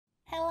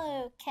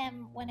Hello,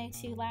 Chem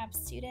 102 Lab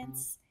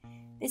students.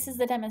 This is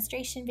the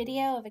demonstration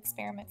video of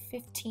experiment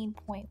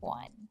 15.1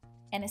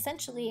 and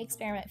essentially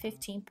experiment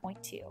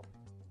 15.2.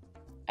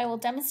 I will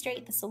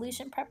demonstrate the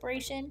solution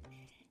preparation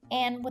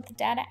and what the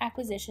data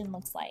acquisition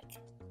looks like.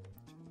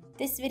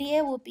 This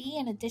video will be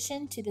in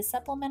addition to the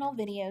supplemental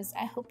videos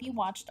I hope you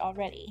watched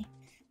already,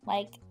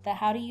 like the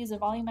how to use a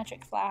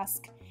volumetric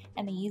flask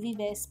and the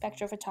UV-Vis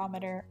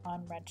spectrophotometer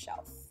on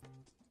RedShelf.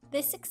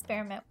 This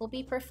experiment will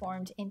be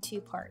performed in two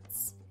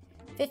parts.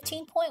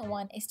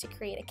 15.1 is to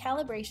create a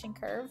calibration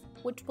curve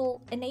which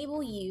will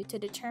enable you to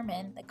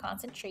determine the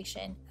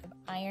concentration of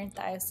iron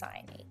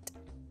thiocyanate.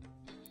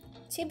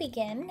 To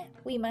begin,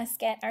 we must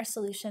get our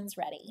solutions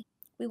ready.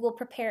 We will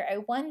prepare a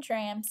 1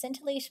 gram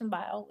scintillation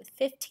vial with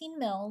 15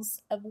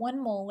 mL of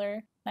 1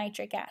 molar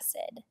nitric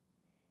acid.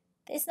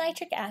 This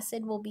nitric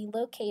acid will be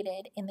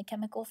located in the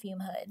chemical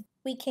fume hood.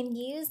 We can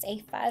use a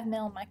 5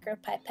 ml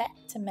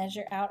micropipette to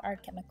measure out our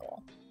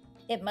chemical.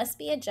 It must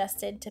be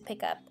adjusted to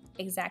pick up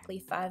exactly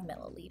 5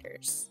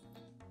 milliliters.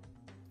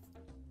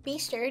 Be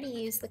sure to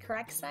use the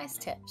correct size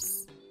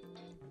tips.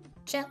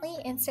 Gently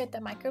insert the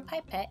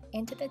micropipette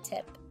into the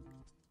tip,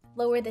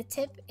 lower the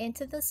tip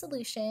into the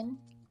solution,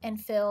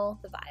 and fill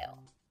the vial.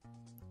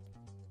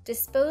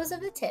 Dispose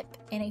of the tip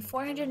in a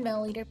 400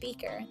 milliliter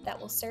beaker that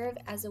will serve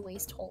as a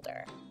waste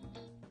holder.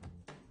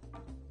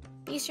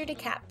 Be sure to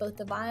cap both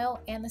the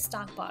vial and the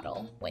stock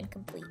bottle when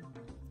complete.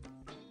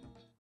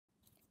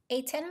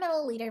 A 10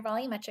 milliliter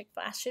volumetric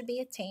flask should be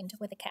obtained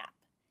with a cap.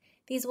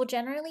 These will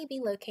generally be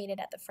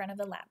located at the front of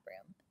the lab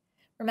room.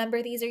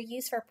 Remember, these are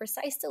used for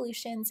precise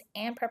dilutions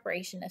and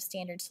preparation of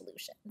standard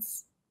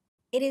solutions.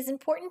 It is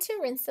important to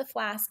rinse the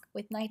flask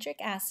with nitric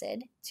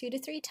acid 2 to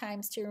 3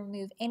 times to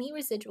remove any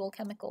residual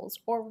chemicals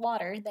or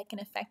water that can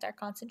affect our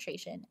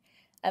concentration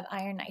of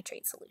iron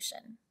nitrate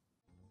solution.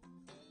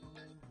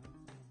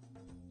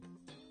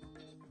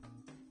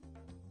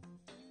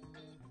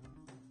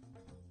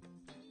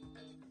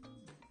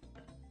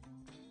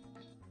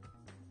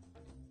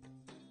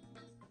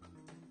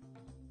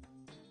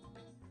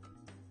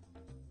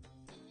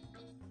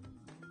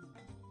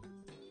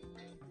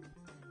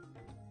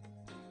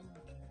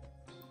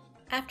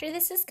 After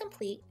this is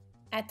complete,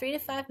 add 3 to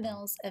 5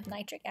 mL of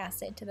nitric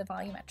acid to the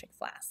volumetric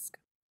flask.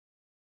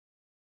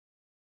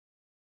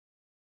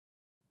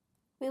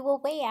 We will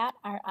weigh out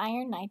our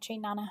iron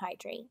nitrate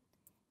monohydrate.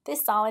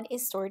 This solid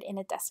is stored in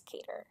a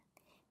desiccator.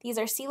 These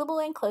are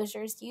sealable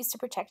enclosures used to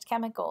protect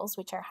chemicals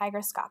which are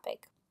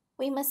hygroscopic.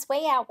 We must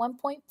weigh out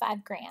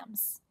 1.5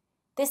 grams.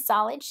 This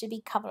solid should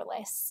be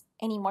colorless.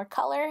 Any more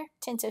color,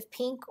 tint of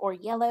pink or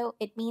yellow,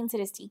 it means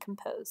it is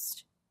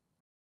decomposed.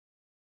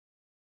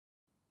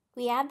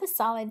 We add the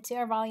solid to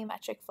our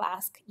volumetric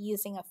flask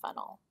using a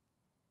funnel.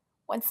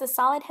 Once the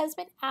solid has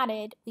been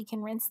added, we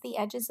can rinse the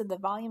edges of the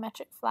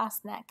volumetric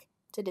flask neck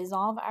to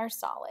dissolve our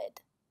solid.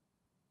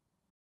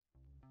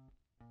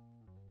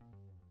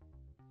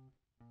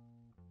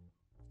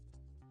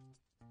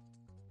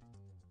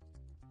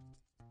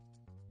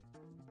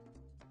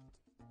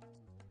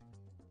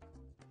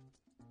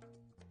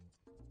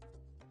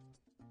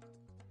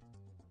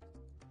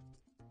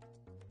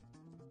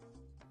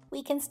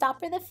 We can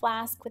stopper the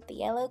flask with the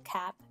yellow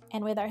cap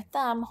and with our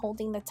thumb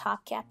holding the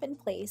top cap in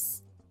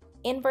place,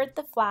 invert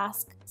the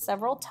flask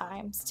several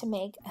times to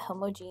make a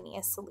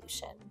homogeneous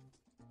solution.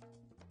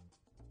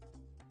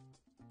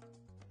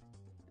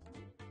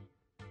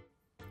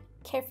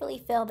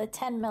 Carefully fill the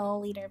 10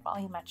 milliliter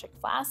volumetric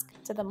flask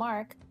to the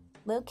mark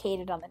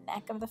located on the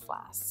neck of the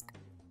flask.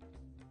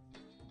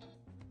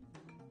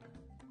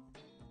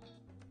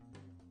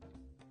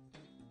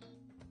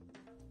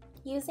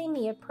 Using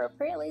the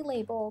appropriately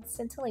labeled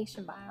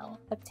scintillation vial,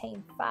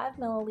 obtain 5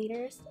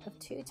 milliliters of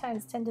 2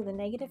 times 10 to the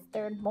negative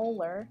third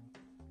molar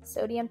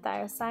sodium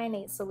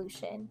thiocyanate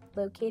solution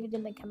located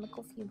in the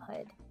chemical fume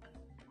hood.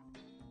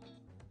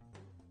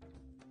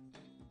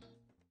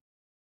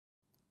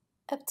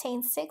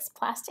 Obtain 6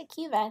 plastic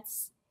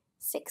cuvettes,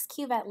 6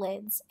 cuvette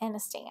lids, and a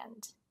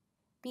stand.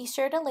 Be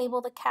sure to label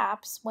the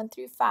caps 1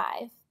 through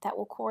 5 that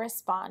will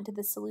correspond to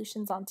the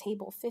solutions on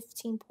table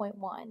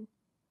 15.1.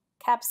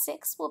 Cap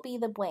 6 will be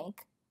the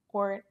blank,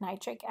 or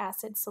nitric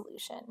acid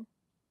solution.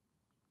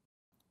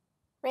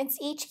 Rinse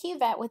each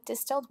cuvette with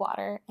distilled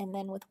water and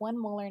then with 1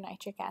 molar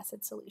nitric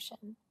acid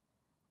solution.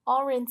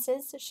 All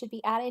rinses should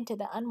be added to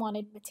the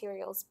unwanted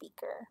materials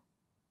beaker.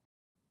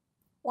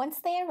 Once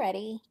they are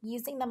ready,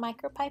 using the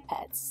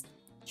micropipettes,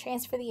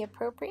 transfer the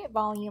appropriate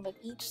volume of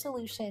each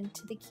solution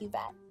to the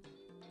cuvette.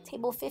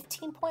 Table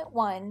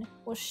 15.1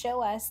 will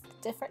show us the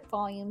different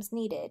volumes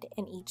needed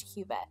in each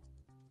cuvette.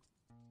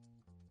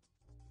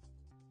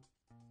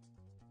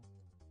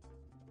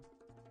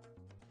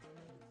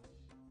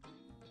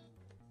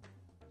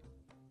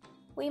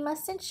 We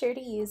must ensure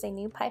to use a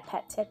new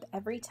pipette tip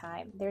every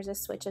time there's a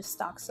switch of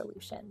stock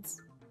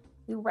solutions.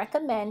 We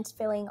recommend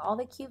filling all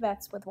the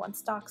cuvettes with 1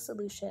 stock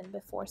solution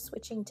before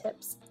switching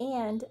tips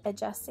and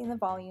adjusting the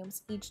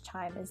volumes each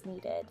time as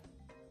needed.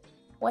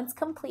 Once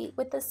complete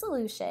with the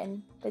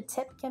solution, the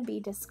tip can be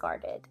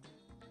discarded.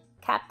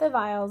 Cap the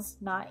vials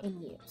not in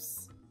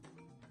use.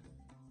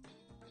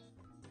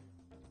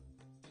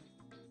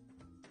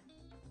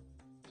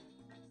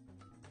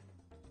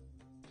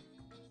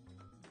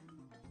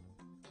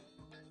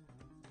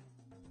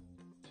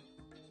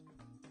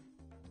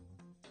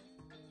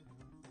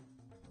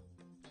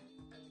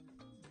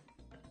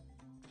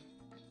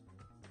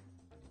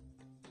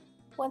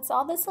 Once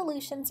all the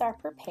solutions are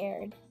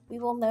prepared, we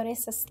will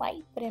notice a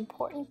slight but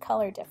important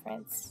color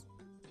difference.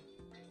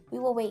 We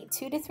will wait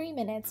 2 to 3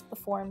 minutes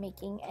before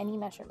making any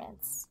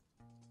measurements.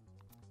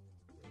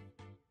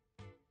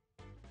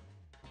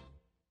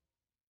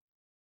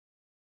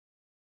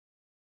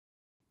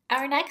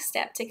 Our next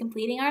step to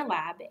completing our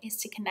lab is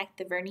to connect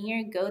the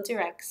Vernier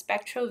GoDirect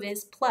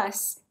SpectroVis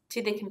Plus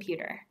to the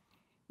computer.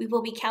 We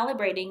will be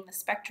calibrating the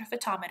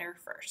spectrophotometer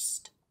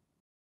first.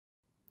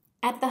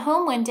 At the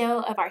home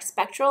window of our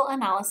Spectral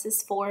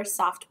Analysis 4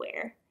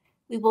 software,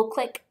 we will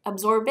click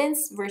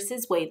Absorbance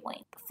versus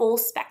Wavelength, Full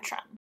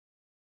Spectrum.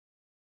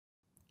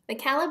 The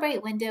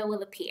Calibrate window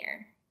will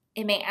appear.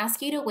 It may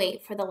ask you to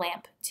wait for the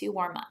lamp to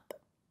warm up.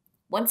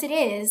 Once it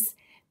is,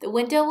 the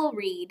window will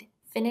read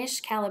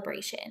Finish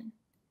Calibration.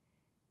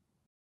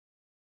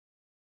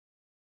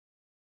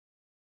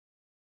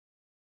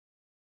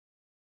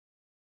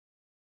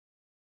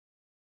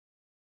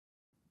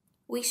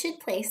 We should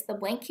place the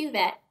blank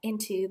cuvette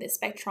into the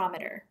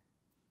spectrometer.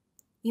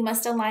 You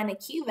must align the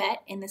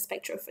cuvette in the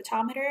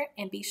spectrophotometer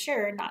and be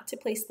sure not to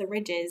place the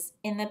ridges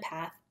in the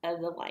path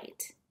of the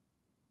light.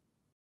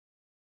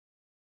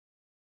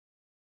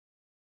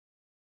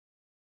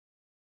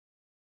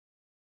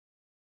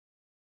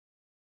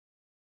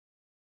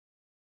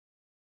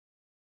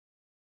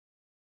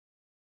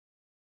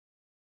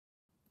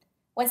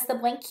 Once the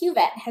blank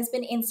cuvette has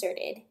been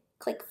inserted,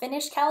 click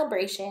Finish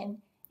Calibration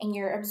and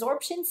your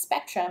absorption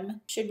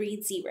spectrum should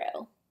read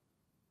 0.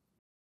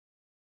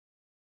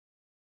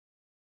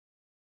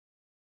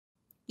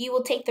 You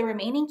will take the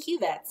remaining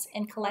cuvettes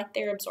and collect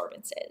their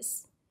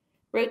absorbances.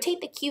 Rotate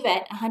the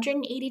cuvette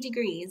 180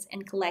 degrees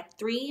and collect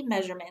 3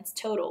 measurements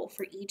total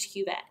for each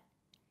cuvette.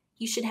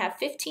 You should have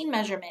 15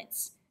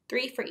 measurements,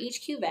 3 for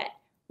each cuvette,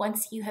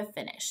 once you have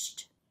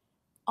finished.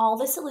 All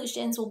the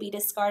solutions will be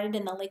discarded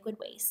in the liquid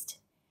waste.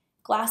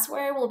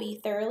 Glassware will be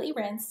thoroughly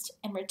rinsed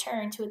and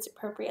returned to its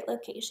appropriate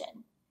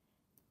location.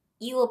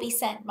 You will be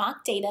sent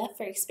mock data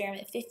for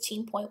experiment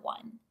 15.1.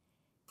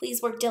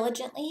 Please work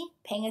diligently,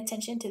 paying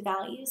attention to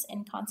values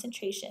and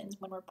concentrations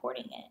when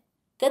reporting it.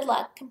 Good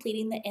luck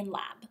completing the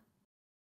in-lab.